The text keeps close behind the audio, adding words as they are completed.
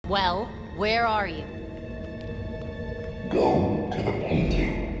Well, where are you? Go to the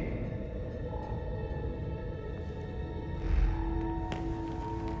painting.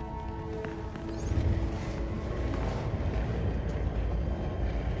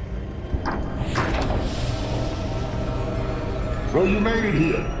 So you made it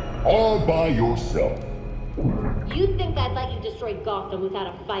here, all by yourself. You'd think I'd let you destroy Gotham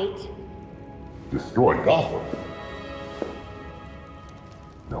without a fight? Destroy Gotham?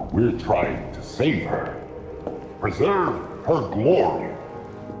 No, we're trying to save her. Preserve her glory.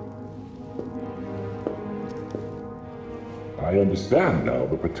 I understand now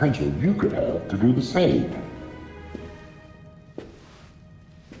the potential you could have to do the same.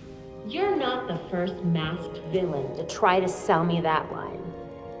 You're not the first masked villain to try to sell me that line.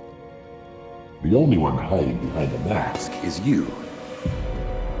 The only one hiding behind the mask Is you,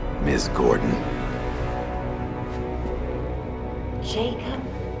 Ms. Gordon. Jacob?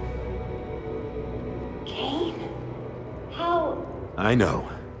 Kane? How? I know.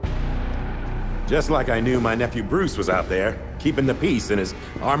 Just like I knew my nephew Bruce was out there, keeping the peace in his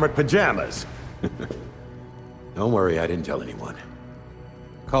armored pajamas. Don't worry, I didn't tell anyone.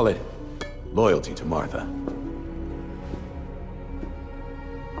 Call it loyalty to Martha.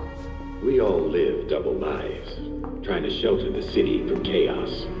 We all live double lives, trying to shelter the city from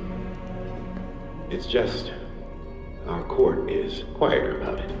chaos. It's just, our court is quieter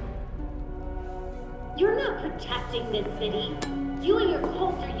about it. You're not protecting this city. You and your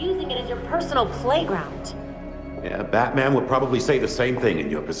cult are using it as your personal playground. Yeah, Batman would probably say the same thing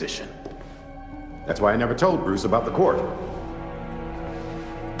in your position. That's why I never told Bruce about the court.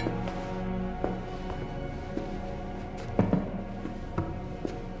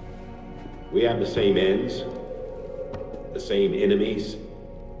 We have the same ends, the same enemies.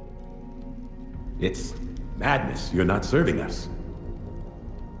 It's madness. You're not serving us.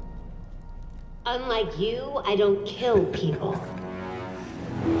 Unlike you, I don't kill people.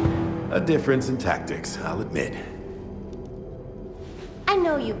 A difference in tactics, I'll admit. I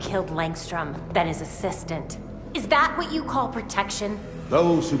know you killed Langstrom, then his assistant. Is that what you call protection?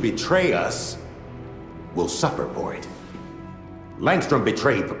 Those who betray us will suffer for it. Langstrom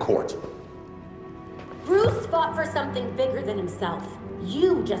betrayed the court. Bruce fought for something bigger than himself.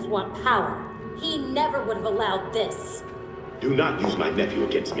 You just want power. He never would have allowed this. Do not use my nephew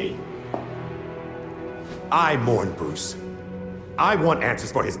against me. I mourn Bruce. I want answers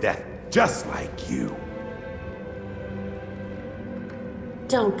for his death, just like you.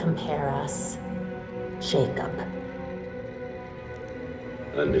 Don't compare us, Jacob.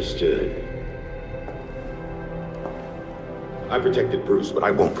 Understood. I protected Bruce, but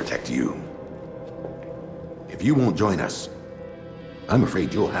I won't protect you. If you won't join us, I'm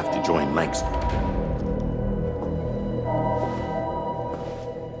afraid you'll have to join Langston.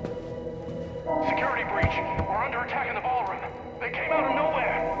 Security breach. We're under attack in the ballroom. They came out of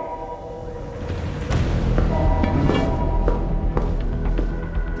nowhere.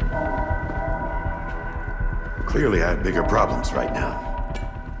 Clearly, I have bigger problems right now.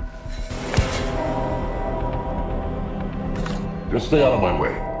 Just stay out of my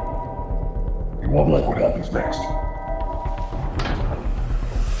way. You won't like what happens next.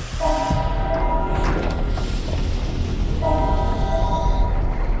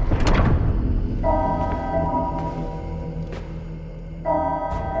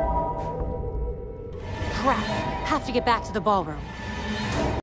 Crap. Have to get back to the ballroom.